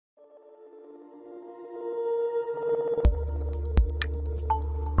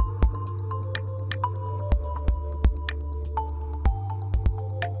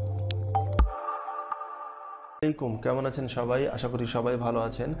আসসালামাইকুম, কেমন আছেন সবাই? আশা করি সবাই ভালো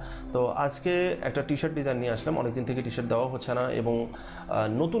আছেন। তো আজকে একটা টি শার্ট ডিজাইন নিয়ে আসলাম। অনেকদিন থেকে টি শার্ট দেওয়া হচ্ছে না এবং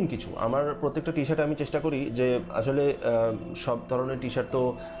নতুন কিছু আমার প্রত্যেকটা টি শার্টে আমি চেষ্টা করি যে আসলে সব ধরনের টি শার্ট তো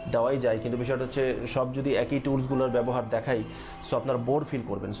দেওয়াই যায়, কিন্তু বিষয়টা হচ্ছে সব যদি একই টুলসগুলোর ব্যবহার দেখাই সো আপনারা বোর ফিল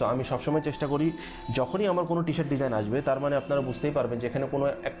করবেন। সো আমি সবসময় চেষ্টা করি যখনই আমার কোনো টি শার্ট ডিজাইন আসবে তার মানে আপনারা বুঝতেই পারবেন যে এখানে কোনো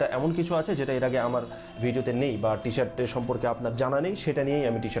একটা এমন কিছু আছে যেটা এর আগে আমার ভিডিওতে নেই বা টি শার্টের সম্পর্কে আপনার জানা নেই, সেটা নিয়েই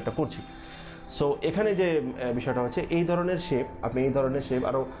আমি টি শার্টটা করছি। সো এখানে যে বিষয়টা হচ্ছে এই ধরনের শেপ, আপনি এই ধরনের শেপ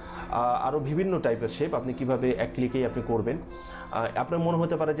আরও বিভিন্ন টাইপের শেপ আপনি কিভাবে এক ক্লিকেই আপনি করবেন। আপনার মনে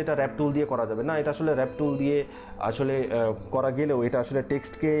হতে পারে যে এটা র্যাপ টুল দিয়ে করা যাবে না, এটা আসলে র্যাপ টুল দিয়ে আসলে করা গেলেও এটা আসলে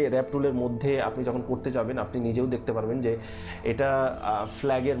টেক্সটকে র্যাপ টুলের মধ্যে আপনি যখন করতে যাবেন আপনি নিজেও দেখতে পারবেন যে এটা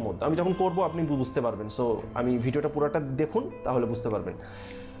ফ্ল্যাগের মধ্যে আমি যখন করব আপনি বুঝতে পারবেন। সো আমি ভিডিওটা পুরোটা দেখুন, তাহলে বুঝতে পারবেন।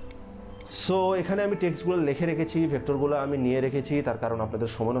 সো এখানে আমি টেক্সটগুলো লিখে রেখেছি, ভেক্টরগুলো আমি নিয়ে রেখেছি, তার কারণ আপনাদের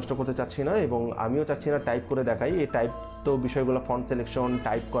সময় নষ্ট করতে চাচ্ছি না এবং আমিও চাচ্ছি না টাইপ করে দেখাই। এই টাইপ তো বিষয়গুলো ফন্ট সিলেকশন,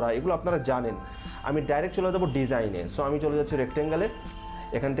 টাইপ করা, এগুলো আপনারা জানেন। আমি ডাইরেক্ট চলে যাবো ডিজাইনে। সো আমি চলে যাচ্ছি রেক্টেঙ্গেলে।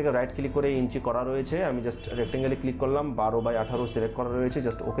 এখান থেকে রাইট ক্লিক করে ইঞ্চি করা রয়েছে, আমি জাস্ট রেক্টেঙ্গেলে ক্লিক করলাম, 12/18 সিলেক্ট করা রয়েছে,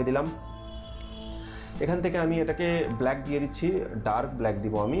 জাস্ট ওকে দিলাম। এখান থেকে আমি এটাকে ব্ল্যাক দিয়ে দিচ্ছি, ডার্ক ব্ল্যাক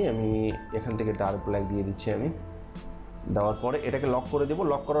দিব আমি এখান থেকে ডার্ক ব্ল্যাক দিয়ে দিচ্ছি আমি। দেওয়ার পরে এটাকে লক করে দেবো।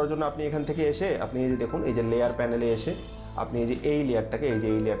 লক করার জন্য আপনি এখান থেকে এসে আপনি এই যে দেখুন, এই যে লেয়ার প্যানেলে এসে আপনি এই যে এই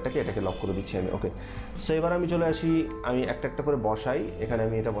লেয়ারটাকে এটাকে লক করে দিচ্ছি আমি। ওকে, সো এবার আমি চলে আসি, আমি একটা একটা করে বসাই। এখানে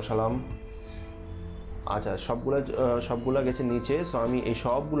আমি এটা বসালাম। আচ্ছা, সবগুলো গেছে নিচে। সো আমি এই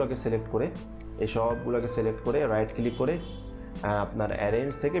সবগুলোকে সিলেক্ট করে রাইট ক্লিক করে আপনার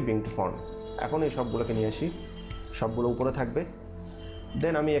অ্যারেঞ্জ থেকে ব্রিং টু ফ্রন্ট, এখন এই সবগুলোকে নিয়ে আসি, সবগুলো উপরে থাকবে।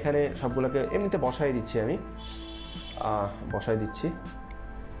 দেন আমি এখানে সবগুলোকে এমনিতে বসাই দিচ্ছি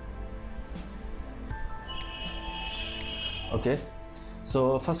ওকে। সো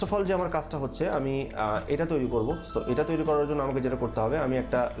ফার্স্ট অফ অল যে আমার কাজটা হচ্ছে, আমি এটা তৈরি করব। সো এটা তৈরি করার জন্য আমাকে যেটা করতে হবে, আমি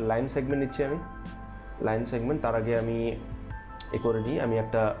একটা লাইন সেগমেন্ট নিচ্ছি। তার আগে আমি করে নিই, আমি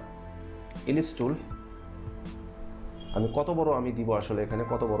একটা ইলিপস টুল, আমি কত বড় আমি দিব আসলে এখানে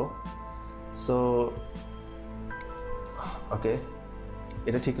কত বড়। সো ওকে,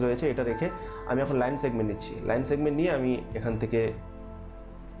 এটা ঠিক রয়েছে। এটা রেখে আমি এখন লাইন সেগমেন্ট নিচ্ছি। লাইন সেগমেন্ট নিয়ে আমি এখান থেকে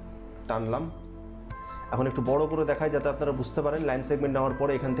টানলাম। এখন একটু বড় করে দেখাই যাতে আপনারা বুঝতে পারেন। লাইন সেগমেন্ট নেওয়ার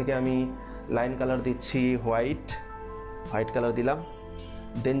পরে এখান থেকে আমি লাইন কালার দিচ্ছি হোয়াইট কালার দিলাম।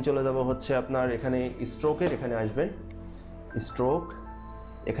 দেন চলে যাব হচ্ছে আপনার এখানে এখানে আসবেন, স্ট্রোক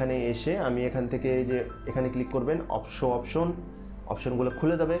এখানে এসে আমি এখান থেকে যে এখানে ক্লিক করবেন, অপশনগুলো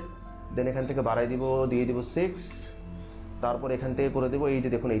খুলে যাবে। দেন এখান থেকে বাড়াই দিয়ে দিব 6। তারপর এখান থেকে করে দেবো এই যে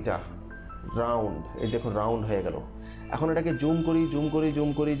দেখুন এইটা রাউন্ড, এই দেখুন রাউন্ড হয়ে গেল। এখন এটাকে জুম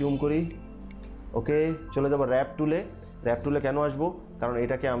করি। ওকে, চলে যাবো র্যাপ টুলে। কেন আসবো? কারণ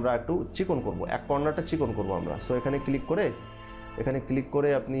এটাকে আমরা একটু চিকন করব, এক কর্নারটা চিকন করব আমরা। সো এখানে ক্লিক করে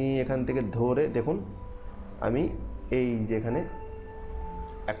আপনি এখান থেকে ধরে দেখুন, আমি এই যে এখানে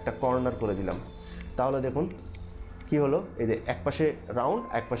একটা কর্নার করে দিলাম। তাহলে দেখুন কি হলো, এই যে এক পাশে রাউন্ড,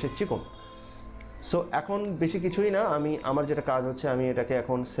 এক পাশে চিকন। সো এখন বেশি কিছুই না, আমার যেটা কাজ হচ্ছে, আমি এটাকে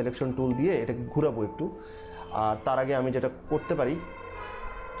এখন সিলেকশন টুল দিয়ে এটাকে ঘুরাবো একটু। আর তার আগে আমি যেটা করতে পারি,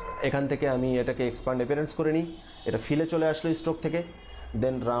 এখান থেকে আমি এটাকে এক্সপান্ড অ্যাপিয়ারেন্স করে নিই। এটা ফিলে চলে আসলো স্ট্রোক থেকে।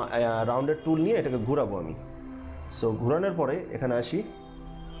 দেন রাউন্ডের টুল নিয়ে এটাকে ঘুরাবো আমি। সো ঘুরানোর পরে এখানে আসি।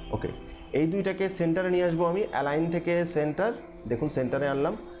 ওকে, এই দুইটাকে সেন্টারে নিয়ে আসবো আমি। অ্যালাইন থেকে সেন্টার, দেখুন সেন্টারে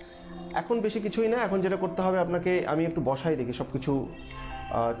আনলাম। এখন বেশি কিছুই না, এখন যেটা করতে হবে আপনাকে, আমি একটু বসাই দেখি সব কিছু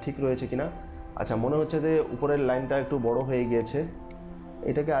ঠিক রয়েছে কিনা। আচ্ছা, মনে হচ্ছে যে উপরের লাইনটা একটু বড় হয়ে গিয়েছে,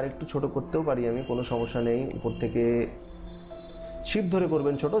 এটাকে আরেকটু ছোট করতেও পারি আমি, কোনো সমস্যা নেই। উপর থেকে শিপ ধরে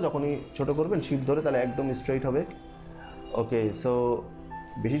করবেন ছোট, যখনই ছোট করবেন শিপ ধরে, তাহলে একদম স্ট্রেইট হবে। ওকে, সো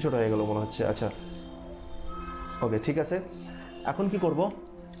বেশি ছোট হয়ে গেল মনে হচ্ছে। আচ্ছা ওকে, ঠিক আছে। এখন কি করব,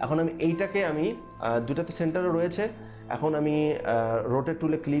 এখন আমি এইটাকে দুটা তো সেন্টারে রয়েছে, এখন আমি রোটেট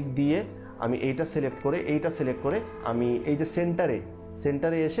টুলে ক্লিক দিয়ে আমি এইটা সিলেক্ট করে আমি এই যে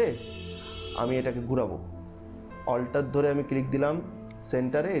সেন্টারে এসে আমি এটাকে ঘুরাবো। অল্টার ধরে আমি ক্লিক দিলাম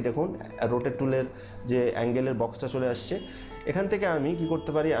সেন্টারে, এই দেখুন রোটেট টুলের যে অ্যাঙ্গেলের বক্সটা চলে আসছে। এখান থেকে আমি কি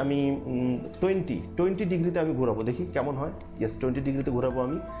করতে পারি, আমি 20 ডিগ্রিতে আমি ঘোরাবো, দেখি কেমন হয়। ইয়েস, 20 ডিগ্রিতে ঘোরাবো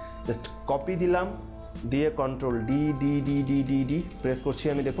আমি। জাস্ট কপি দিলাম, দিয়ে কন্ট্রোল ডি প্রেস করছি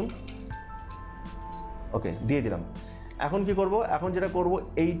আমি, দেখুন। ওকে, দিয়ে দিলাম। এখন কি করব, এখন যেটা করব,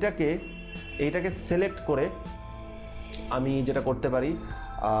 এইটাকে সিলেক্ট করে আমি যেটা করতে পারি,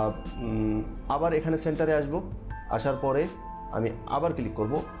 আবার এখানে সেন্টারে আসবো। আসার পরে আমি আবার ক্লিক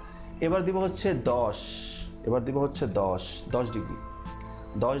করব। এবার দিব হচ্ছে 10 ডিগ্রি।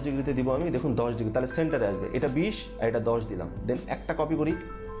 10 ডিগ্রিতে দিব আমি, দেখুন 10 ডিগ্রি, তাহলে সেন্টারে আসবে। এটা 20 আর এটা 10 দিলাম। দেন একটা কপি করি,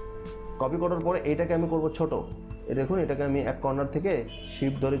 কপি করার পরে এইটাকে আমি করব ছোট, এই দেখুন এটাকে আমি এক কর্নার থেকে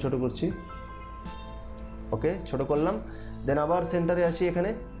শিফট ধরে ছোট করছি। ওকে, ছোট করলাম। দেন আবার সেন্টারে আসি, এখানে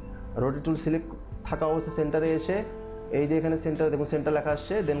রোটেট টুল সিলেক্ট থাকা অবস্থায় সেন্টারে এসে এই যে এখানে সেন্টারে দেখুন সেন্টার লেখা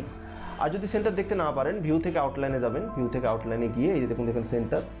আসছে। দেন আর যদি সেন্টার দেখতে না পারেন ভিউ থেকে আউটলাইনে যাবেন, ভিউ থেকে আউটলাইনে গিয়ে এই যে দেখুন দেখেন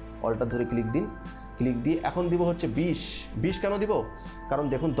সেন্টার, অল্টার ধরে ক্লিক দিন, ক্লিক দিয়ে এখন দিব হচ্ছে 20 কেন দিব, কারণ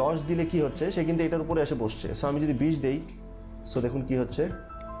দেখুন 10 দিলে কি হচ্ছে সে কিন্তু এটার উপরে এসে বসছে। সো আমি যদি 20 দেই, সো দেখুন কি হচ্ছে,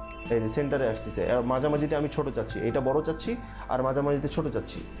 এই যে সেন্টারে আসতেছে। আর মাঝামাঝিতে আমি ছোট চাচ্ছি, এটা বড় চাচ্ছি আর মাঝামাঝিতে ছোট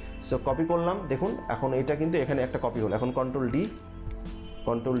চাচ্ছি। সো কপি করলাম, দেখুন এখন এটা কিন্তু এখানে একটা কপি হলো। এখন কন্ট্রোল ডি,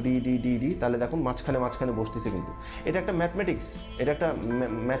 তাহলে দেখুন মাঝখানে বসতেছে। কিন্তু এটা একটা ম্যাথমেটিক্স, এটা একটা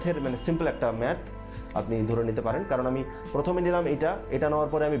ম্যাথের মানে সিম্পল একটা ম্যাথ আপনি ধরে নিতে পারেন। কারণ আমি প্রথমে নিলাম এটা নেওয়ার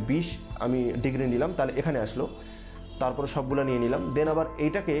পরে আমি 20 ডিগ্রি নিলাম, তাহলে এখানে আসলো, তারপরে সবগুলো নিয়ে নিলাম। দেন আবার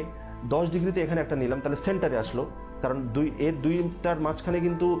এইটাকে 10 ডিগ্রিতে এখানে একটা নিলাম, তাহলে সেন্টারে আসলো, কারণ দুইটার মাঝখানে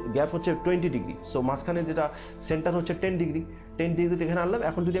কিন্তু গ্যাপ হচ্ছে 20 ডিগ্রি। সো মাঝখানে যেটা সেন্টার হচ্ছে 10 ডিগ্রিতে এখানে আনলাম।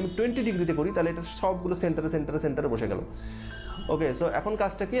 এখন যদি আমি 20 ডিগ্রিতে করি তাহলে এটা সবগুলো সেন্টারে বসে গেল। ওকে, সো এখন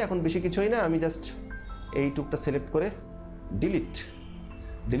কাজটা কি, এখন বেশি কিছুই না, আমি জাস্ট এই টুকটা সিলেক্ট করে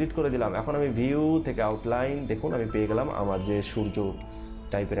ডিলিট করে দিলাম। এখন আমি ভিউ থেকে আউটলাইন, দেখুন আমি পেয়ে গেলাম আমার যে সূর্য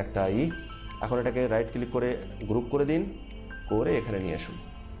টাইপের একটা এখন এটাকে রাইট ক্লিক করে গ্রুপ করে দিন, করে এখানে নিয়ে আসুন।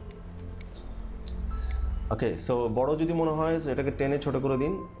 ওকে, সো বড় যদি মনে হয় এটাকে টেনে ছোট করে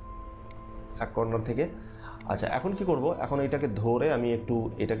দিন এক কর্নার থেকে। আচ্ছা, এখন কি করব, এখন এটাকে ধরে আমি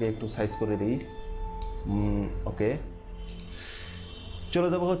এটাকে একটু সাইজ করে দিই। ওকে, চলে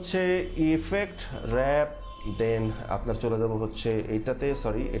যাব হচ্ছে ইফেক্ট র্যাপ, দেন আপনার চলে যাব হচ্ছে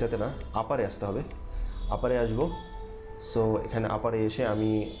এটাতে না, আপারে আসতে হবে, আপারে আসবো। সো এখানে আপারে এসে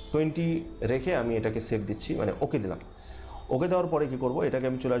আমি 20 রেখে আমি এটাকে সেভ দিচ্ছি, মানে ওকে দিলাম। ওকে দেওয়ার পরে কি করব, এটাকে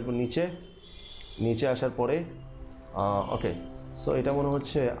আমি চলে আসবো নিচে আসার পরে ওকে, সো এটা মনে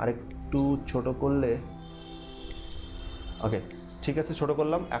হচ্ছে আরেকটু ছোট করলে, ওকে ঠিক আছে, ছোট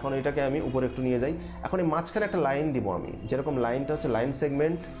করলাম। এখন এটাকে আমি উপরে একটু নিয়ে যাই। এখন এই মাঝখানে একটা লাইন দিব আমি, যেরকম লাইনটা হচ্ছে লাইন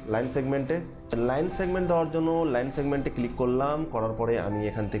সেগমেন্ট দেওয়ার জন্য লাইন সেগমেন্টে ক্লিক করলাম, করার পরে আমি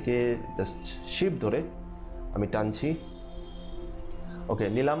এখান থেকে জাস্ট শিফট ধরে আমি টানছি। ওকে,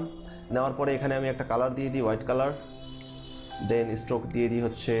 নিলাম, নেওয়ার পরে এখানে আমি একটা কালার দিয়ে দিই, হোয়াইট কালার। দেন স্ট্রোক দিয়ে দিই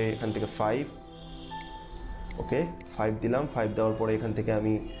হচ্ছে এখান থেকে 5। ওকে, 5 দিলাম। 5 দেওয়ার পরে এখান থেকে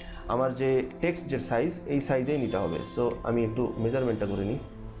আমি আমার যে টেক্সট যে সাইজ, এই সাইজেই নিতে হবে। সো আমি একটু মেজারমেন্টটা করে নিই।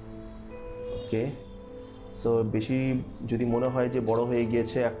 ওকে, সো বেশি যদি মনে হয় যে বড় হয়ে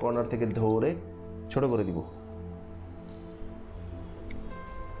গিয়েছে, এক কর্নার থেকে ধরে ছোট করে দিব।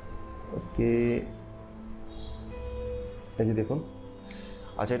 ওকে, এই যে দেখুন।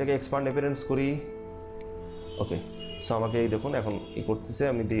 আচ্ছা, এটাকে এক্সপান্ড অ্যাপিয়ারেন্স করি। ওকে, সো আমাকে এই দেখুন এখন করতেছে,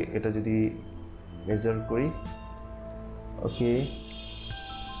 আমি এটা যদি মেজার করি। ওকে,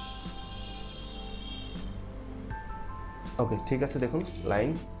 ঠিক আছে, দেখুন লাইন।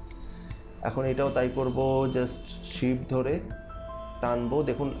 এখন এটাও তাই করব, জাস্ট শিফট ধরে টানবো,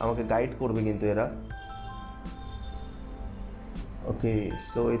 দেখুন আমাকে গাইড করবে কিন্তু এরা। ওকে,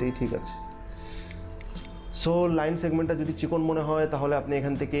 সো এটাই ঠিক আছে। সো লাইন সেগমেন্টটা যদি চিকন মনে হয় তাহলে আপনি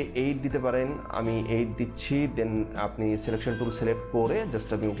এখান থেকে 8 দিতে পারেন, আমি 8 দিচ্ছি। দেন আপনি সিলেকশন টুল সিলেক্ট করে জাস্ট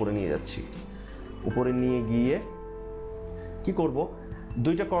আমি উপরে নিয়ে যাচ্ছি। উপরে নিয়ে গিয়ে কি করব,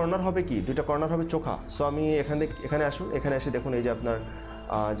 দুইটা কর্নার হবে চোখা। সো আমি এখানে আসুন, এখানে এসে দেখুন এই যে আপনার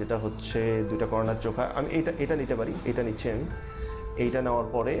যেটা হচ্ছে দুইটা কর্নার চোখা, আমি এটা নিতে পারি, এটা নিচ্ছি আমি। এইটা নেওয়ার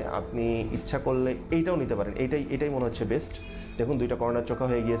পরে আপনি ইচ্ছা করলে এইটাও নিতে পারেন, এটাই মনে হচ্ছে বেস্ট। দেখুন দুইটা কর্নার চোখা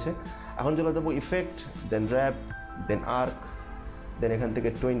হয়ে গিয়েছে। এখন চলে যাবো ইফেক্ট, দেন র্যাপ, দেন আর্ক, দেন এখান থেকে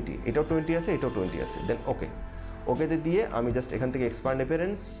 20, এটাও 20 আছে, এটাও 20 আছে। দেন ওকেতে দিয়ে আমি জাস্ট এখান থেকে এক্সপান্ড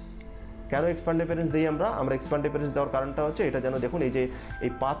অ্যাপিয়ারেন্স। কেন এক্সপান্ড অ্যাপিয়ারেন্স দিই আমরা এক্সপান্ড অ্যাপিয়ারেন্স দেওয়ার কারণটা হচ্ছে এটা যেন দেখুন এই যে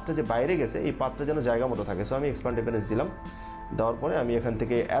এই পাথটা যে বাইরে গেছে, এই পাথটা যেন জায়গা মতো থাকে। সো আমি এক্সপান্ড অ্যাপিয়ারেন্স দিলাম, দেওয়ার পরে আমি এখান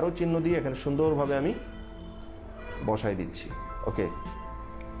থেকে অ্যারো চিহ্ন দিয়ে এখানে সুন্দরভাবে আমি বসাই দিচ্ছি। ওকে,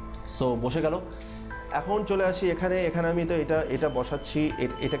 সো বসে গেল। এখন চলে আসি এখানে আমি তো এটা বসাচ্ছি,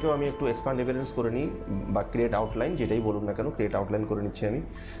 এটাকেও আমি একটু এক্সপান্ড অ্যাপিয়ারেন্স করে নিই, বা ক্রিয়েট আউটলাইন যেটাই বলুন না কেন, ক্রিয়েট আউটলাইন করে নিচ্ছি আমি।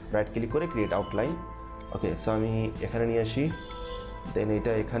 রাইট ক্লিক করে ক্রিয়েট আউটলাইন। ওকে, সো আমি এখানে নিয়ে আসি, দেন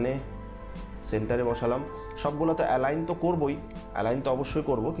এটা এখানে সেন্টারে বসালাম। সবগুলো তো অ্যালাইন তো করবই, অ্যালাইন তো অবশ্যই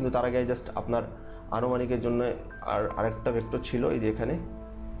করব, কিন্তু তার আগে জাস্ট আপনার আনুমানিকের জন্য আরেকটা ভেক্টর ছিল, এই যে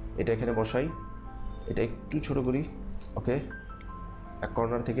এটা এখানে বসাই, এটা একটু ছোট করি। ওকে, এক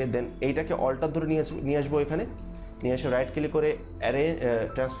কর্নার থেকে দেন এইটাকে অল্টার ধরে নিয়ে আসবো, এখানে নিয়ে এসে রাইট ক্লিক করে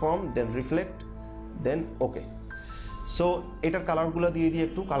ট্রান্সফর্ম, দেন রিফ্লেক্ট, দেন ওকে। সো এটার কালারগুলো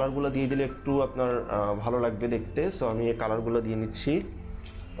দিয়ে দিলে একটু আপনার ভালো লাগবে দেখতে। সো আমি এই কালারগুলো দিয়ে নিচ্ছি।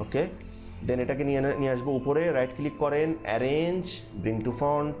 ওকে, দেন এটাকে নিয়ে আসবো উপরে, রাইট ক্লিক করেন, arrange, bring to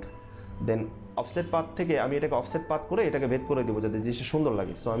font, then offset path থেকে আমি এটাকে অফসেট পাথ করে এটাকে ভেদ করে দেবো যাতে জিনিসটা সুন্দর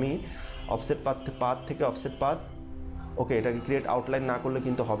লাগে। সো আমি অফসেট পাথ থেকে অফসেট পাথ, ওকে, এটাকে ক্রিয়েট আউটলাইন না করলে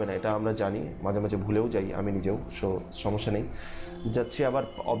কিন্তু হবে না, এটা আমরা জানি, মাঝে মাঝে ভুলেও যাই আমি নিজেও, সো সমস্যা নেই। যাচ্ছি আবার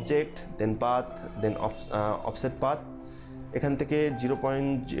অবজেক্ট, দেন পাথ, দেন অফসেট পাথ, এখান থেকে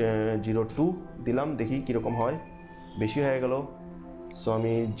 0.02 দিলাম, দেখি কীরকম হয়, বেশি হয়ে গেল। সো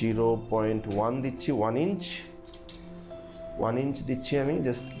আমি 0.1 দিচ্ছি, 1 ইঞ্চ দিচ্ছি আমি,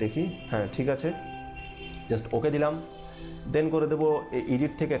 জাস্ট দেখি, হ্যাঁ ঠিক আছে, জাস্ট ওকে দিলাম। দেন করে দেবো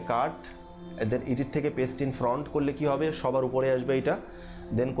এডিট থেকে কাট, দেন এডিট থেকে পেস্ট ইন ফ্রন্ট করলে কি হবে, সবার উপরে আসবে এটা।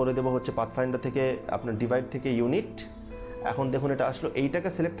 দেন করে দেবো হচ্ছে পাথফাইন্ডার থেকে আপনার ডিভাইড থেকে ইউনিট। এখন দেখুন এটা আসলো, এইটাকে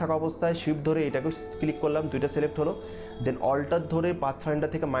সিলেক্ট থাকা অবস্থায় শিফট ধরে এটাকে ক্লিক করলাম, দুইটা সিলেক্ট হলো। দেন অল্টার ধরে পাথফাইন্ডার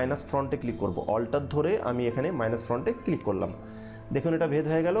থেকে মাইনাস ফ্রন্টে ক্লিক করব, অল্টার ধরে আমি এখানে মাইনাস ফ্রন্টে ক্লিক করলাম। দেখুন এটা ভেদ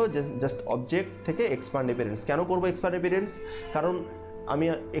হয়ে গেল। জাস্ট অবজেক্ট থেকে এক্সপান্ড অ্যাপিয়ারেন্স, কেন করবো এক্সপান্ড অ্যাপিয়ারেন্স, কারণ আমি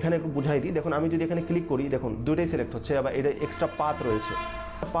এখানে একটু বুঝাই দিই। দেখুন আমি যদি এখানে ক্লিক করি, দেখুন দুইটাই সিলেক্ট হচ্ছে, আবার এটা এক্সট্রা পাথ রয়েছে।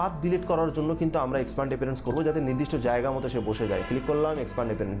 পাথ ডিলিট করার জন্য কিন্তু আমরা এক্সপান্ড অ্যাপিয়ারেন্স করবো, যাতে নির্দিষ্ট জায়গা মতো সে বসে যায়। ক্লিক করলাম, এক্সপান্ড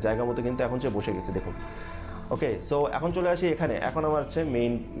অ্যাপিয়ারেন্স, জায়গা মতো কিন্তু এখন সে বসে গেছে, দেখুন। ওকে, সো এখন চলে আসি এখানে, এখন আমার হচ্ছে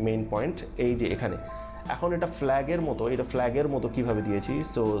মেইন পয়েন্ট, এই যে এখানে এখন এটা ফ্ল্যাগের মতো, এটা ফ্ল্যাগের মতো কীভাবে দিয়েছি।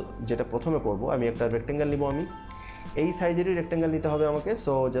 সো যেটা প্রথমে করব, আমি একটা রেক্টেঙ্গেল নিব, আমি এই সাইজেরই রেক্টেঙ্গেল নিতে হবে আমাকে।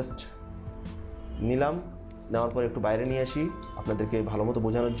 সো জাস্ট নিলাম, নেওয়ার পর একটু বাইরে নিয়ে আসি আপনাদেরকে ভালো মতো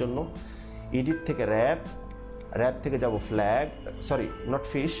বোঝানোর জন্য। এডিট থেকে র্যাপ থেকে যাব ফ্ল্যাগ, সরি নট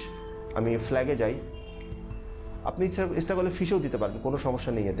ফিশ, আমি ফ্ল্যাগে যাই। আপনি ইচ্ছা করলে ফিশেও দিতে পারেন, কোনো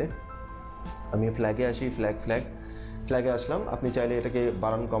সমস্যা নেই এতে। আমি ফ্ল্যাগে আসি, ফ্ল্যাগে আসলাম। আপনি চাইলে এটাকে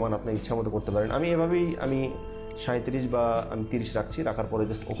বাড়ান কমান আপনার ইচ্ছা মতো করতে পারেন। আমি এভাবেই আমি 37 বা আমি 30 রাখছি, রাখার পরে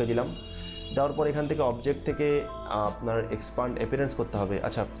জাস্ট ওকে দিলাম। দেওয়ার পর এখান থেকে অবজেক্ট থেকে আপনার এক্সপান্ড অ্যাপিয়ারেন্স করতে হবে।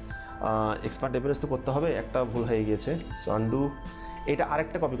 আচ্ছা, এক্সপান্ড অ্যাপিয়ারেন্স তো করতে হবে, একটা ভুল হয়ে গিয়েছে। সো আনডু, এটা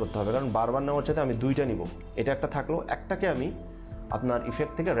আরেকটা কপি করতে হবে, কারণ বারবার নেওয়ার চাইতে আমি দুইটা নিব। এটা একটা থাকলো, একটাকে আমি আপনার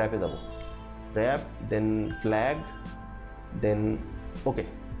ইফেক্ট থেকে র্যাপে যাব, র্যাপ, দেন ফ্ল্যাগ, দেন ওকে।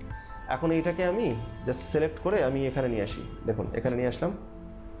 এখন এইটাকে আমি জাস্ট সিলেক্ট করে আমি এখানে নিয়ে আসি, দেখুন এখানে নিয়ে আসলাম,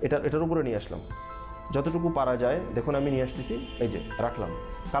 এটার উপরে নিয়ে আসলাম, যতটুকু পারা যায়। দেখুন আমি নিয়ে আসতেছি, এই যে রাখলাম,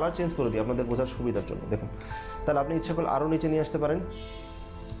 কালার চেঞ্জ করে দিই আপনাদের বোঝার সুবিধার জন্য। দেখুন, তাহলে আপনি ইচ্ছা করলে আরও নিচে নিয়ে আসতে পারেন।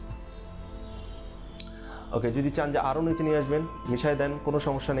 ওকে, যদি চান যে আরও নিচে নিয়ে আসবেন, মিশাই দেন, কোনো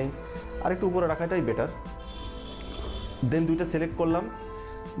সমস্যা নেই, আর একটু উপরে রাখাটাই বেটার। দেন দুইটা সিলেক্ট করলাম,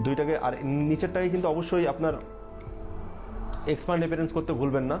 দুইটাকে, আর নিচেরটাকে কিন্তু অবশ্যই আপনার এক্সপান্ড অ্যাপিয়ারেন্স করতে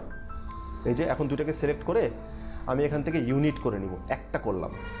ভুলবেন না। এই যে এখন দুইটাকে সিলেক্ট করে আমি এখান থেকে ইউনিট করে নিব, একটা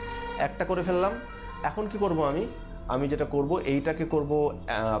করলাম, একটা করে ফেললাম। এখন কি করব, আমি যেটা করব, এইটাকে করব,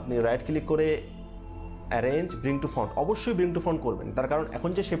 আপনি রাইট ক্লিক করে অ্যারেঞ্জ, ব্রিং টু ফন্ট, অবশ্যই ব্রিং টু ফন্ট করবেন, তার কারণ এখন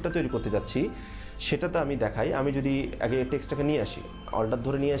যে শেপটা তৈরি করতে যাচ্ছি সেটাতে আমি দেখাই। আমি যদি আগে টেক্সটটাকে নিয়ে আসি, অল্টার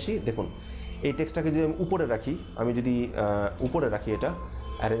ধরে নিয়ে আসি, দেখুন এই টেক্সটটাকে যদি আমি উপরে রাখি, আমি যদি উপরে রাখি এটা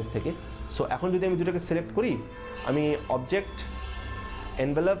অ্যারেঞ্জ থেকে। সো এখন যদি আমি দুটাকে সিলেক্ট করি, আমি object,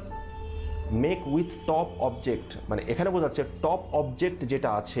 envelope, make with top object, মানে এখানে বোঝাচ্ছে টপ অবজেক্ট যেটা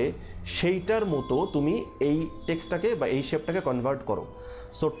আছে সেইটার মতো তুমি এই টেক্সটটাকে বা এই শেপটাকে কনভার্ট করো।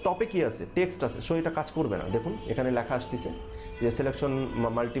 সো টপে কি আছে, টেক্সট আছে, সো এটা কাজ করবে না। দেখুন এখানে লেখা আসতেছে যে সিলেকশন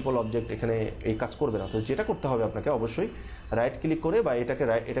মাল্টিপল অবজেক্ট, এখানে এই কাজ করবে না। তো যেটা করতে হবে আপনাকে অবশ্যই রাইট ক্লিক করে বা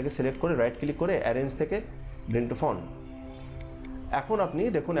এটাকে সিলেক্ট করে রাইট ক্লিক করে অ্যারেঞ্জ থেকে ব্রিং টু ফন্ট। এখন আপনি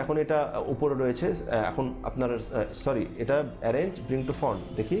দেখুন, এখন এটা উপরে রয়েছে, এখন আপনার সরি, এটা অ্যারেঞ্জ, ব্রিং টু ফন্ট,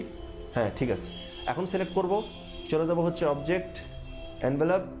 দেখি, হ্যাঁ ঠিক আছে। এখন সিলেক্ট করব, চলে যাবো হচ্ছে object,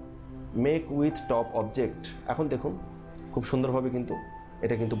 envelope, make with top object. এখন দেখুন খুব সুন্দরভাবে কিন্তু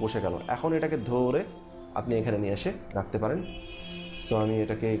এটা কিন্তু বসে গেল। এখন এটাকে ধরে আপনি এখানে নিয়ে এসে রাখতে পারেন। সো আমি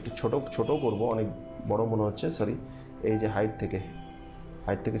এটাকে একটু ছোট করব, অনেক বড় মনে হচ্ছে, সরি, এই যে হাইট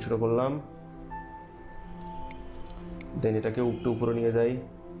থেকে ছোট করলাম। দেন এটাকে একটু উপরে নিয়ে যাই,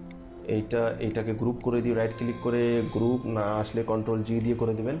 এইটাকে গ্রুপ করে দিই, রাইট ক্লিক করে, গ্রুপ না আসলে কন্ট্রোল জি দিয়ে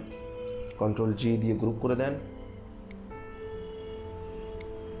করে দেবেন, কন্ট্রোল জি দিয়ে গ্রুপ করে দেন।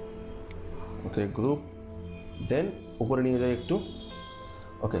 ওকে, গ্রুপ, দেন উপরে নিয়ে যাই একটু।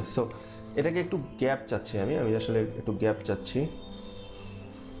 ওকে, সো এটাকে একটু গ্যাপ চাচ্ছি, আমি আসলে একটু গ্যাপ চাচ্ছি।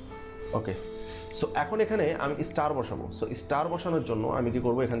 ওকে, সো এখন এখানে আমি স্টার বসাবো। সো স্টার বসানোর জন্য আমি কি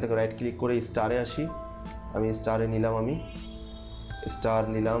করব, এখান থেকে রাইট ক্লিক করে স্টারে আসি, আমি স্টারে নিলাম, আমি স্টার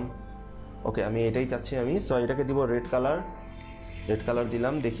নিলাম। ওকে, আমি এটাই চাচ্ছি আমি। সো এটাকে দিব রেড কালার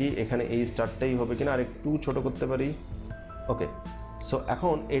দিলাম, দেখি এখানে এই স্টারটাই হবে কিনা, আর একটু ছোট করতে পারি। ওকে, সো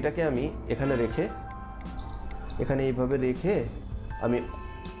এখন এটাকে আমি এখানে রেখে, এখানে এইভাবে রেখে আমি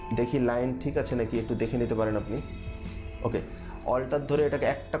দেখি লাইন ঠিক আছে নাকি, একটু দেখে নিতে পারেন আপনি। ওকে, অল্টার ধরে এটাকে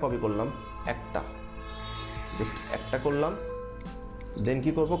একটা কপি করলাম, জাস্ট একটা করলাম, দেন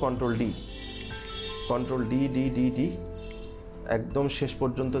কি করব, control D, control D D D D, একদম শেষ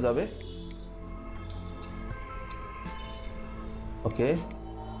পর্যন্ত যাবে। ওকে,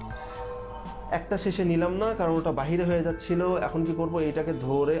 একটা শেষে নিলাম না কারণ ওটা বাহিরে হয়ে যাচ্ছিল। এখন কি করব, এইটাকে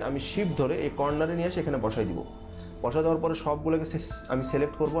ধরে আমি শিফট ধরে এই কর্নারে নিয়ে এসে এখানে বসাই দিব। বসা দেওয়ার পরে সবগুলোকে আমি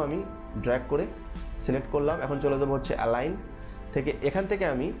সিলেক্ট করব, আমি ড্র্যাগ করে সিলেক্ট করলাম। এখন চলে যাবো হচ্ছে অ্যালাইন থেকে, এখান থেকে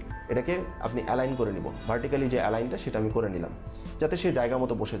আমি এটাকে আপনি অ্যালাইন করে নিব, ভার্টিক্যালি যে অ্যালাইনটা সেটা আমি করে নিলাম যাতে সে জায়গা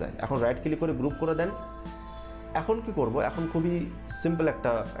মতো বসে যায়। এখন রাইট ক্লিক করে গ্রুপ করে দেন। এখন কি করব, এখন খুবই সিম্পল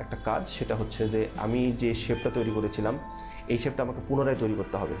একটা কাজ, সেটা হচ্ছে যে আমি যে শেপটা তৈরি করেছিলাম এই শেপটা আমাকে পুনরায় তৈরি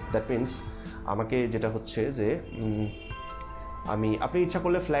করতে হবে। দ্যাট মিনস আমাকে যেটা হচ্ছে যে আপনি ইচ্ছা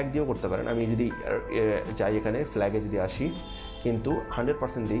করলে ফ্ল্যাগ দিয়েও করতে পারেন। আমি যদি যাই এখানে ফ্ল্যাগে যদি আসি, কিন্তু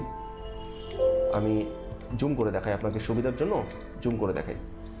 100% দিই, আমি জুম করে দেখাই আপনাকে সুবিধার জন্য, জুম করে দেখাই।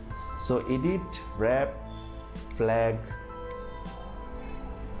 সো এডিট, র্যাপ, ফ্ল্যাগ,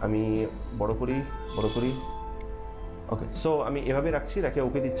 আমি বড় করি। ওকে, সো আমি এভাবে রাখছি, রেখে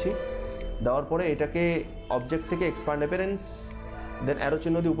ওকে দিচ্ছি। দেওয়ার পরে এটাকে অবজেক্ট থেকে এক্সপ্যান্ড অ্যাপিয়ারেন্স, দেন অ্যারো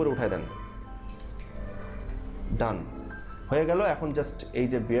চিহ্ন দিয়ে উপরে উঠায় দেন। ডান হয়ে গেল। এখন জাস্ট এই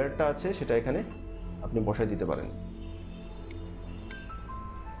যে বিয়ারটা আছে সেটা এখানে আপনি বসাই দিতে পারেন।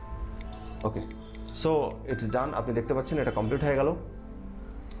 ওকে, সো ইটস ডান। আপনি দেখতে পাচ্ছেন এটা কমপ্লিট হয়ে গেল।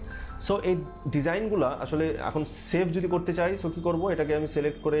 সো এই ডিজাইনগুলো আসলে এখন সেভ যদি করতে চাই, সো কী করবো, এটাকে আমি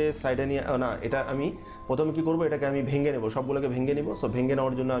সিলেক্ট করে সাইডে নিয়ে, না এটা আমি প্রথমে কী করবো, এটাকে আমি ভেঙে নেব, সবগুলোকে ভেঙে নেব। সো ভেঙে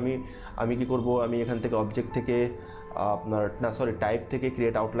নেওয়ার জন্য আমি কী করবো, আমি এখান থেকে অবজেক্ট থেকে টাইপ থেকে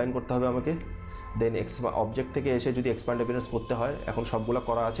ক্রিয়েট আউটলাইন করতে হবে আমাকে। দেন অবজেক্ট থেকে এসে যদি এক্সপ্যান্ড অ্যাপিয়ারেন্স করতে হয়, এখন সবগুলো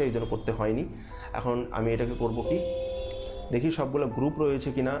করা আছে এই জন্য করতে হয়নি। এখন আমি এটাকে করব কি, দেখি সবগুলো গ্রুপ রয়েছে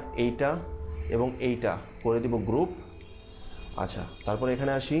কিনা, এইটা এবং এইটা করে দিব গ্রুপ। আচ্ছা, তারপরে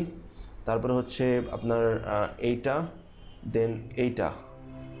এখানে আসি, তারপরে হচ্ছে আপনার এইটা, দেন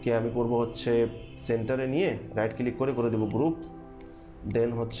এইটাকে আমি করব হচ্ছে সেন্টারে নিয়ে রাইট ক্লিক করে দেব গ্রুপ। দেন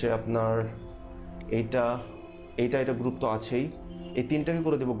হচ্ছে আপনার এইটা গ্রুপ তো আছেই, এই তিনটাকে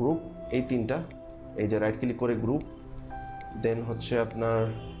করে দেব গ্রুপ, এই তিনটা, এই যে রাইট ক্লিক করে গ্রুপ। দেন হচ্ছে আপনার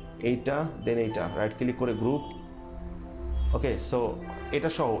এইটা, দেন এইটা রাইট ক্লিক করে গ্রুপ। ওকে, সো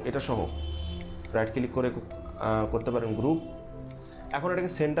এটা সহ রাইট ক্লিক করে করতে পারেন গ্রুপ। এখন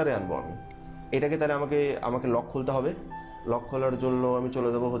এটাকে সেন্টারে আনবো আমি, এটাকে তাহলে আমাকে লক খুলতে হবে। লক খোলার জন্য আমি চলে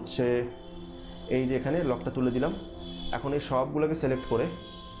যাব হচ্ছে এই যে এখানে লকটা তুলে দিলাম। এখন এই সবগুলোকে সিলেক্ট করে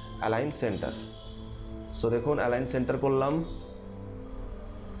অ্যালাইন সেন্টার। সো দেখুন অ্যালাইন সেন্টার করলাম।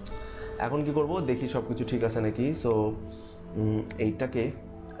 এখন কি করব, দেখি সব কিছু ঠিক আছে নাকি। সো এইটাকে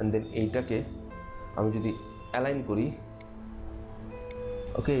অ্যান্ড দেন এইটাকে আমি যদি অ্যালাইন করি,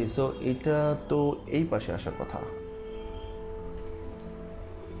 ওকে, সো এইটা তো এই পাশে আসার কথা।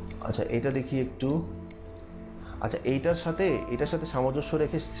 আচ্ছা, এটা দেখি একটু। আচ্ছা, এইটার সাথে সামঞ্জস্য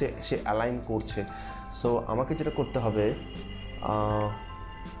রেখে সে অ্যালাইন করছে। সো আমাকে যেটা করতে হবে,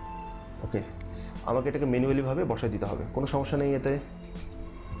 ওকে, আমাকে এটাকে ম্যানুয়ালিভাবে বসাই দিতে হবে, কোনো সমস্যা নেই এতে,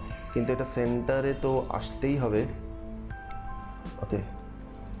 কিন্তু এটা সেন্টারে তো আসতেই হবে।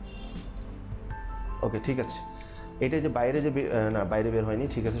 ওকে, ঠিক আছে। এটা যে বাইরে বাইরে বের হয়নি,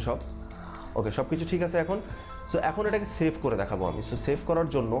 ঠিক আছে সব। ওকে, সব কিছু ঠিক আছে এখন। সো এখন এটাকে সেভ করে দেখাবো আমি। সো সেভ করার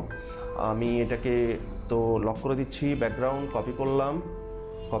জন্য আমি এটাকে তো লক করে দিচ্ছি, ব্যাকগ্রাউন্ড কপি করলাম,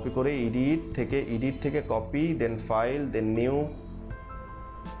 কপি করে এডিট থেকে কপি, দেন ফাইল,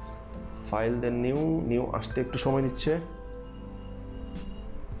 দেন নিউ আসতে একটু সময় নিচ্ছে।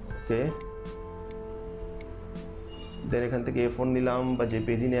 ওকে, দেন এখান থেকে A4 নিলাম বা যে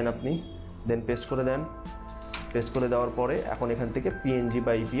পেজই নেন আপনি, দেন পেস্ট করে দেন। পেস্ট করে দেওয়ার পরে এখন এখান থেকে PNG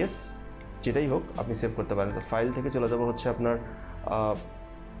বা EPS যেটাই হোক আপনি সেভ করতে পারেন। তো ফাইল থেকে চলে যাবো হচ্ছে আপনার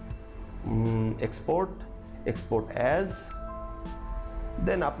এক্সপোর্ট অ্যাজ,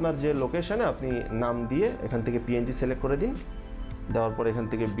 দেন আপনার যে লোকেশনে আপনি নাম দিয়ে এখান থেকে PNG সিলেক্ট করে দিন। দেওয়ার পরে এখান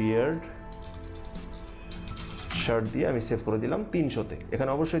থেকে বিয়ার্ড শার্ট দিয়ে আমি সেভ করে দিলাম 300-তে, এখানে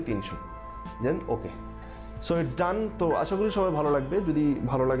অবশ্যই 300, দেন ওকে। সো ইটস ডান। তো আশা করি সবাই ভালো লাগবে। যদি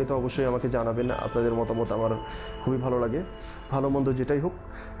ভালো লাগে তো অবশ্যই আমাকে জানাবেন, আপনাদের মতামত আমার খুবই ভালো লাগে। ভালো মন্দ যেটাই হোক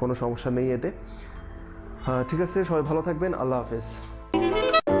কোনো সমস্যা নেই এতে। ঠিক আছে, সবাই ভালো থাকবেন, আল্লাহ হাফেজ।